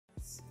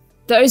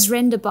those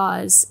render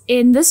bars.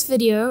 In this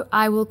video,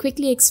 I will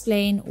quickly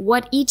explain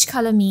what each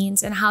color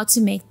means and how to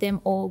make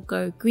them all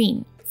go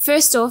green.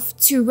 First off,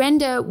 to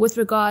render with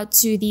regard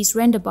to these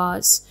render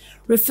bars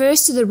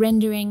refers to the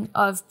rendering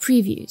of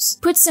previews.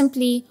 Put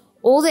simply,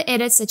 all the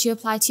edits that you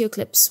apply to your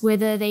clips,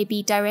 whether they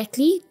be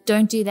directly,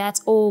 don't do that,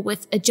 or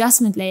with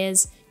adjustment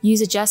layers,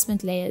 use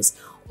adjustment layers.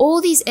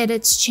 All these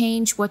edits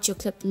change what your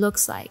clip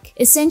looks like.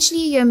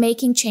 Essentially, you're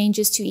making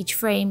changes to each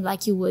frame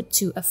like you would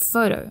to a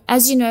photo.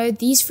 As you know,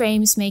 these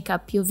frames make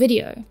up your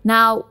video.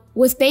 Now,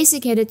 with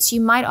basic edits,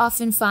 you might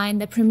often find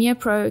that Premiere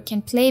Pro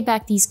can play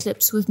back these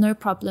clips with no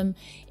problem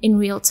in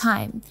real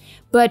time.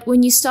 But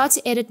when you start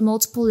to edit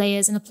multiple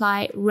layers and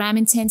apply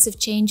RAM-intensive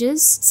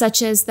changes,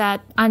 such as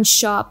that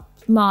unsharp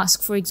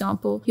mask, for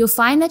example, you'll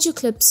find that your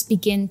clips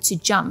begin to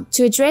jump.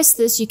 To address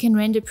this, you can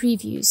render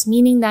previews,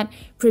 meaning that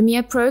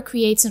Premiere Pro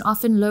creates an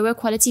often lower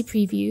quality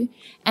preview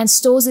and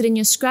stores it in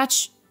your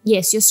scratch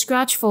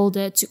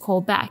folder to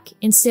call back,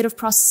 instead of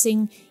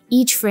processing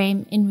each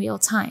frame in real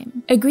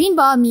time. A green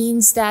bar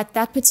means that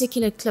that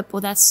particular clip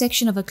or that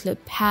section of a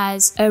clip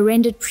has a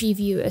rendered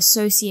preview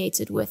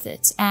associated with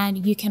it,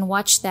 and you can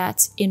watch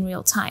that in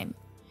real time.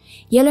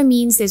 Yellow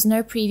means there's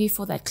no preview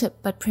for that clip,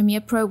 but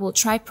Premiere Pro will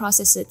try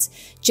process it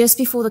just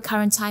before the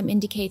current time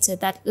indicator,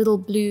 that little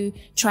blue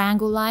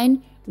triangle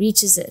line,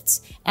 reaches it.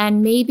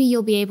 And maybe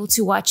you'll be able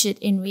to watch it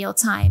in real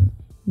time.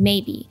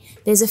 Maybe.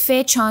 There's a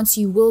fair chance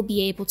you will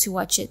be able to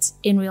watch it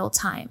in real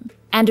time.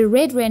 And a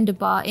red render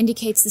bar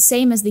indicates the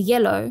same as the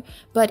yellow,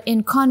 but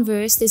in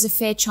converse, there's a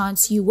fair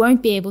chance you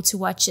won't be able to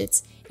watch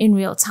it in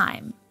real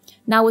time.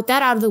 Now, with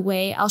that out of the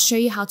way, I'll show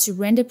you how to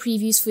render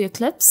previews for your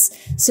clips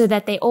so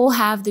that they all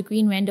have the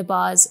green render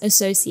bars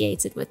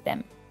associated with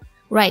them.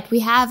 Right, we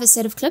have a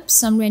set of clips,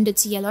 some rendered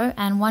to yellow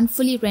and one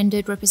fully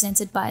rendered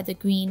represented by the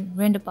green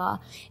render bar.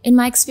 In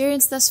my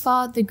experience thus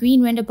far, the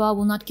green render bar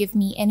will not give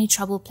me any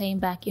trouble playing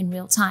back in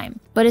real time.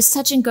 But it's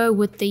touch and go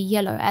with the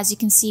yellow, as you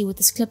can see with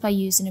this clip I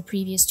used in a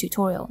previous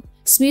tutorial.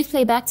 Smooth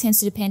playback tends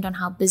to depend on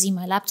how busy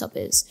my laptop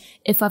is.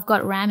 If I've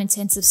got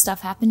RAM-intensive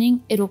stuff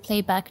happening, it'll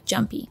play back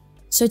jumpy.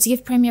 So to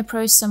give Premiere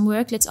Pro some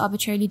work, let's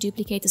arbitrarily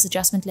duplicate this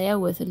adjustment layer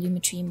with a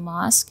Lumetri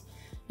mask.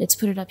 Let's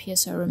put it up here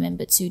so I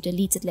remember to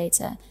delete it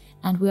later.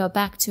 And we are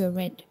back to a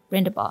red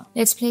render bar.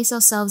 Let's place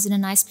ourselves in a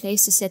nice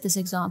place to set this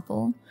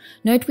example.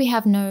 Note we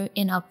have no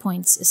in-out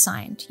points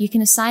assigned. You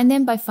can assign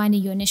them by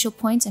finding your initial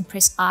point and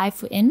press I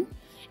for in,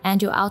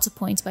 and your outer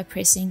point by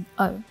pressing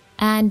O.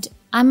 And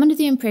I'm under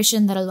the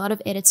impression that a lot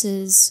of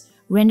editors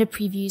render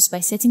previews by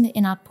setting the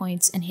in-out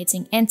points and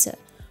hitting enter,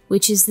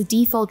 which is the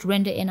default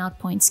render in-out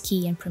points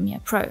key in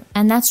Premiere Pro.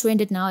 And that's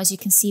rendered now, as you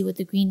can see, with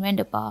the green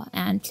render bar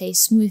and plays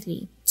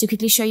smoothly. To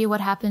quickly show you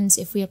what happens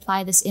if we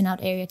apply this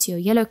in-out area to your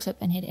yellow clip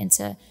and hit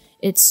enter,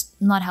 it's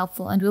not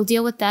helpful, and we'll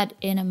deal with that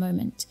in a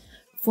moment.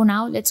 For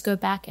now, let's go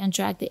back and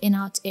drag the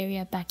in-out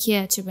area back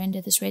here to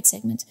render this red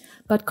segment.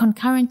 But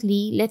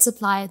concurrently, let's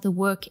apply the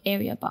work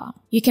area bar.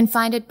 You can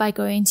find it by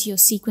going to your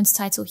sequence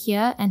title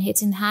here and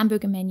hitting the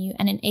hamburger menu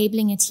and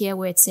enabling it here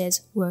where it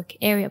says work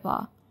area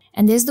bar.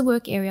 And there's the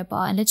work area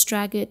bar, and let's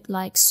drag it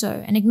like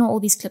so, and ignore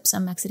all these clips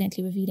I'm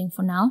accidentally revealing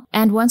for now.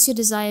 And once your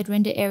desired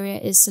render area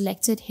is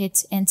selected,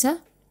 hit enter.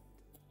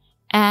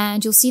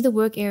 And you'll see the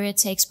work area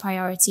takes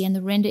priority, and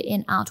the render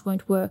in out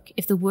won't work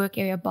if the work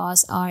area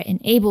bars are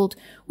enabled,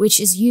 which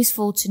is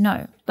useful to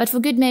know. But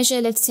for good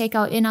measure, let's take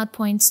our in out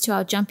points to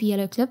our jumpy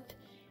yellow clip,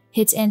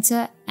 hit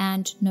enter,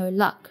 and no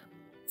luck.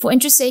 For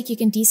interest's sake, you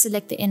can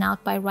deselect the in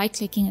out by right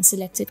clicking and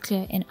select it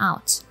clear in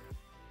out.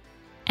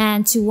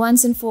 And to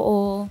once and for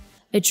all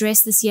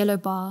address this yellow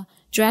bar,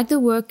 drag the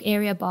work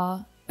area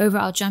bar over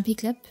our jumpy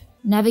clip,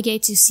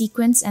 navigate to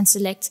sequence and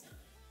select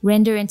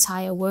render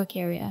entire work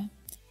area.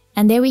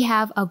 And there we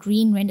have our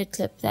green rendered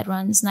clip that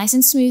runs nice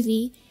and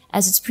smoothly,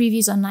 as its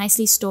previews are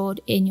nicely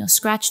stored in your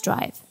scratch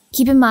drive.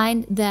 Keep in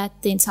mind that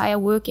the entire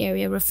work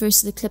area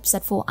refers to the clips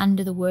that fall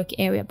under the work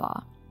area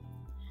bar.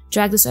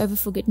 Drag this over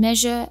for good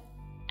measure,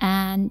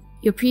 and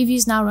your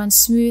previews now run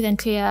smooth and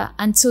clear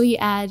until you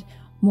add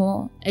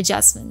more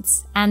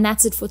adjustments. And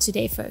that's it for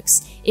today,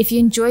 folks. If you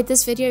enjoyed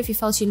this video, if you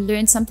felt you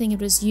learned something,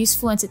 it was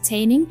useful,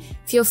 entertaining,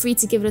 feel free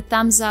to give it a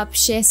thumbs up,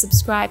 share,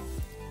 subscribe,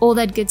 all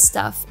that good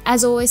stuff.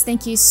 As always,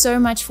 thank you so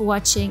much for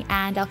watching,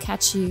 and I'll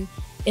catch you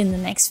in the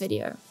next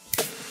video.